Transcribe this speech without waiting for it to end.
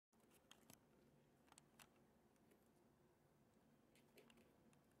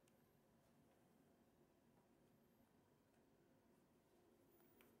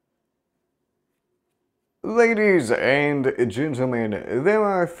Ladies and gentlemen, there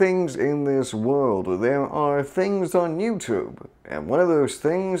are things in this world, there are things on YouTube, and one of those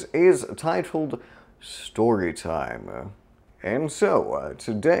things is titled Storytime. And so,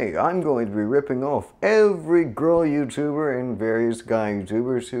 today I'm going to be ripping off every girl YouTuber and various guy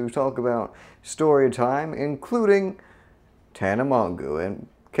YouTubers who talk about Storytime, including Tanamongo. In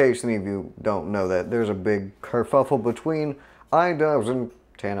case any of you don't know that, there's a big kerfuffle between iDubbbz and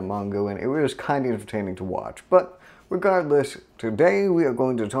Tanamongo, and it was kind of entertaining to watch. But regardless, today we are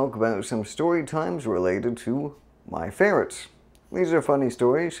going to talk about some story times related to my ferrets. These are funny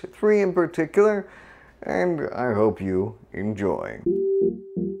stories, 3 in particular, and I hope you enjoy.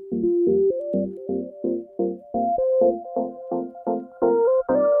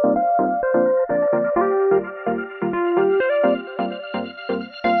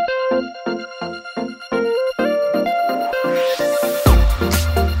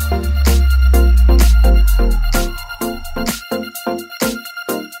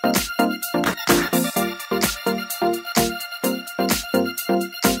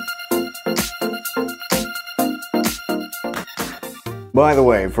 By the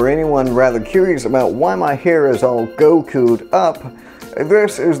way, for anyone rather curious about why my hair is all Goku'd up,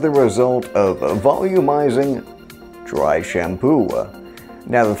 this is the result of volumizing dry shampoo.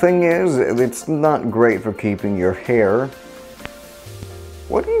 Now the thing is, it's not great for keeping your hair.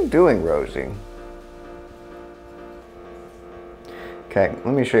 What are you doing, Rosie? Okay,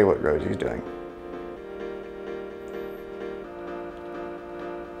 let me show you what Rosie's doing.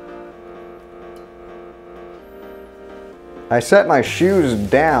 I set my shoes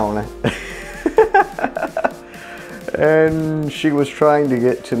down and she was trying to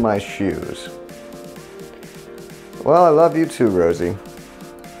get to my shoes. Well, I love you too, Rosie.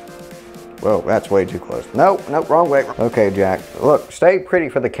 Whoa, that's way too close. Nope, nope, wrong way. Okay, Jack, look, stay pretty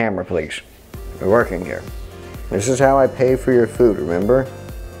for the camera, please. We're working here. This is how I pay for your food, remember?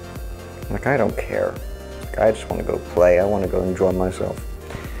 Like, I don't care. Like, I just want to go play. I want to go enjoy myself.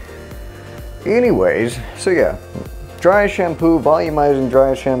 Anyways, so yeah. Dry shampoo, volumizing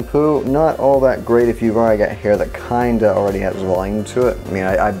dry shampoo, not all that great if you've already got hair that kinda already has volume to it. I mean,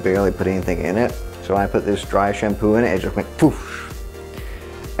 I barely put anything in it. So when I put this dry shampoo in it, it just went poof.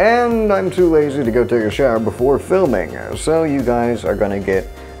 And I'm too lazy to go take a shower before filming. So you guys are gonna get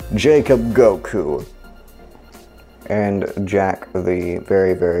Jacob Goku and Jack the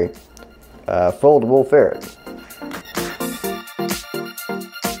very, very foldable ferret.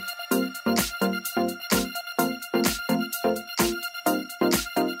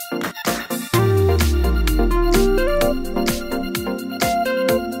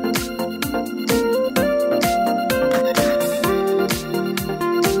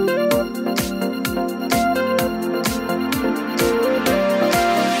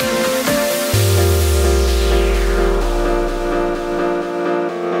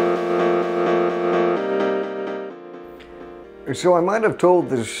 So I might have told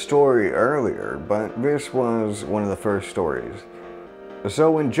this story earlier, but this was one of the first stories.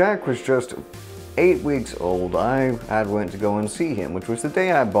 So when Jack was just 8 weeks old, I had went to go and see him, which was the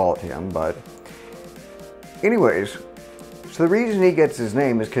day I bought him, but anyways, so the reason he gets his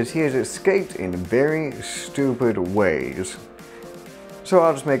name is because he has escaped in very stupid ways. So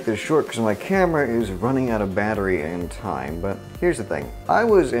I'll just make this short because my camera is running out of battery and time, but here's the thing. I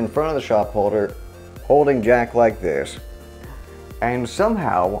was in front of the shop holder holding Jack like this. And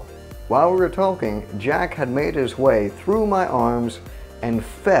somehow, while we were talking, Jack had made his way through my arms and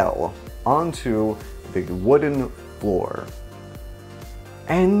fell onto the wooden floor.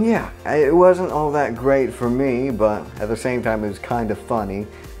 And yeah, it wasn't all that great for me, but at the same time it was kind of funny.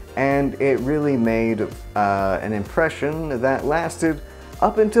 And it really made an impression that lasted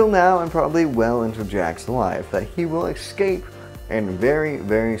up until now and probably well into Jack's life, that he will escape in very,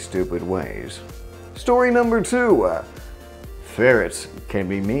 very stupid ways. Story number 2. Ferrets can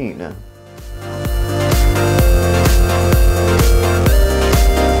be mean.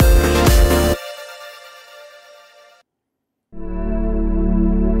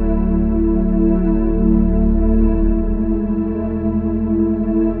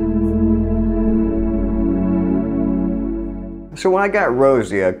 So when I got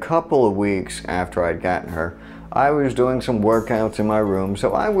Rosie, a couple of weeks after I'd gotten her, I was doing some workouts in my room,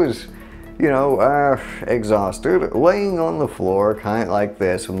 so I was, you know, exhausted, laying on the floor, kind of like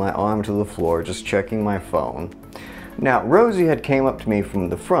this, with my arm to the floor, just checking my phone. Now, Rosie had came up to me from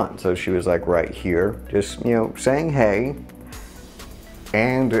the front, so she was like right here, just, you know, saying hey.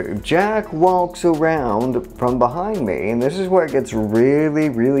 And Jack walks around from behind me, and this is where it gets really,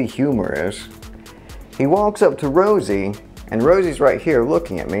 really humorous. He walks up to Rosie, and Rosie's right here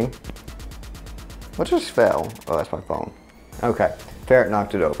looking at me. What just fell? Oh, that's my phone. Okay, Ferret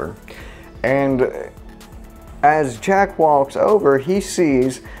knocked it over. And as Jack walks over, he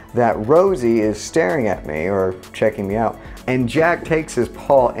sees that Rosie is staring at me, or checking me out. And Jack takes his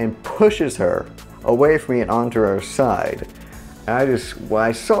paw and pushes her away from me and onto her side. And when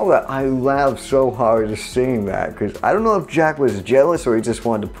I saw that, I laughed so hard just seeing that, because I don't know if Jack was jealous or he just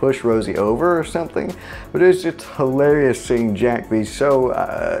wanted to push Rosie over or something, but it was just hilarious seeing Jack be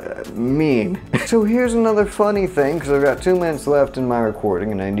so mean. So here's another funny thing, because I've got 2 minutes left in my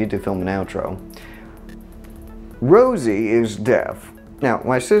recording and I need to film an outro. Rosie is deaf. Now,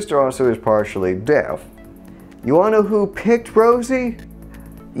 my sister also is partially deaf. You wanna know who picked Rosie?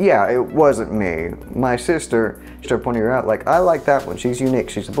 Yeah, it wasn't me. My sister started pointing her out, like, I like that one, she's unique,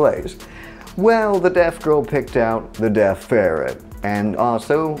 she's a blaze. Well, the deaf girl picked out the deaf ferret, and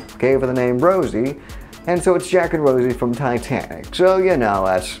also gave her the name Rosie, and so it's Jack and Rosie from Titanic. So, you know,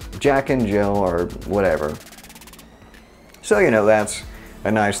 that's Jack and Jill, or whatever. So, you know, that's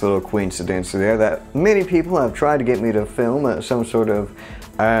a nice little coincidence there that many people have tried to get me to film some sort of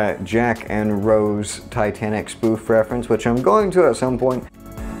Jack and Rose Titanic spoof reference, which I'm going to at some point.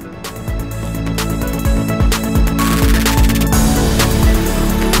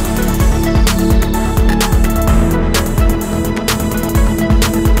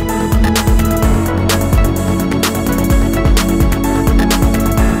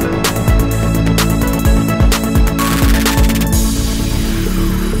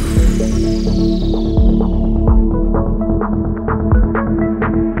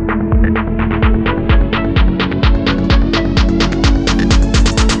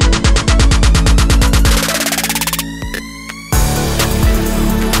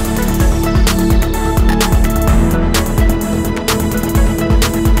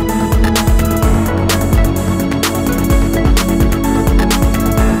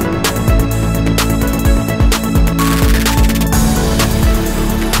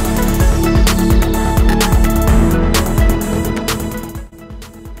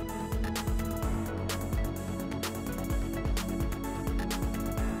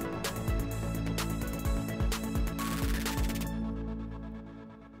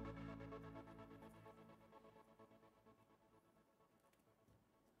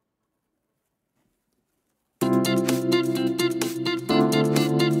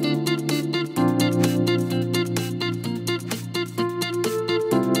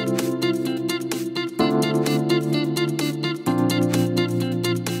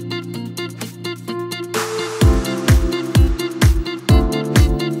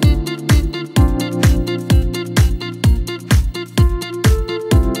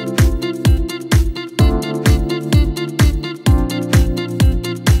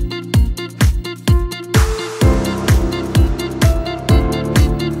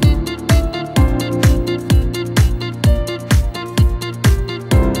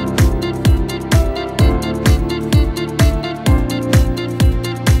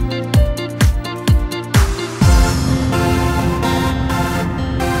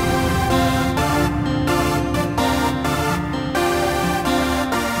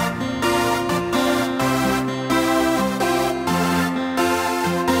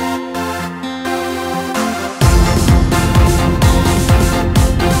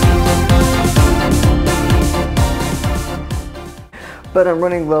 But I'm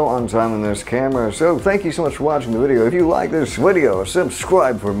running low on time on this camera, so thank you so much for watching the video. If you like this video,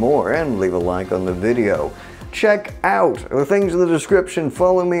 subscribe for more and leave a like on the video. Check out the things in the description.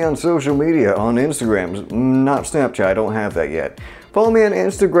 Follow me on social media, on Instagram, not Snapchat, I don't have that yet. Follow me on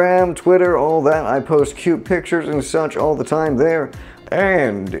Instagram, Twitter, all that. I post cute pictures and such all the time there.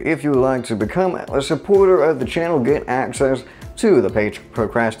 And if you would like to become a supporter of the channel, get access to the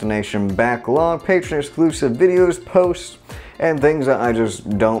procrastination backlog, patron exclusive videos, posts, and things that I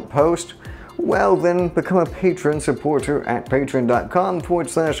just don't post, well then become a patron supporter at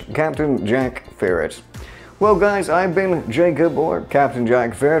patreon.com/Captain Jack Ferrets. Well guys, I've been Jacob, or Captain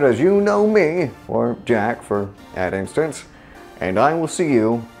Jack Ferret as you know me, or Jack for that instance, and I will see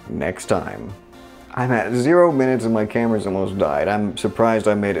you next time. I'm at 0 minutes and my camera's almost died. I'm surprised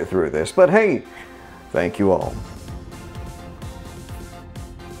I made it through this, but hey, thank you all.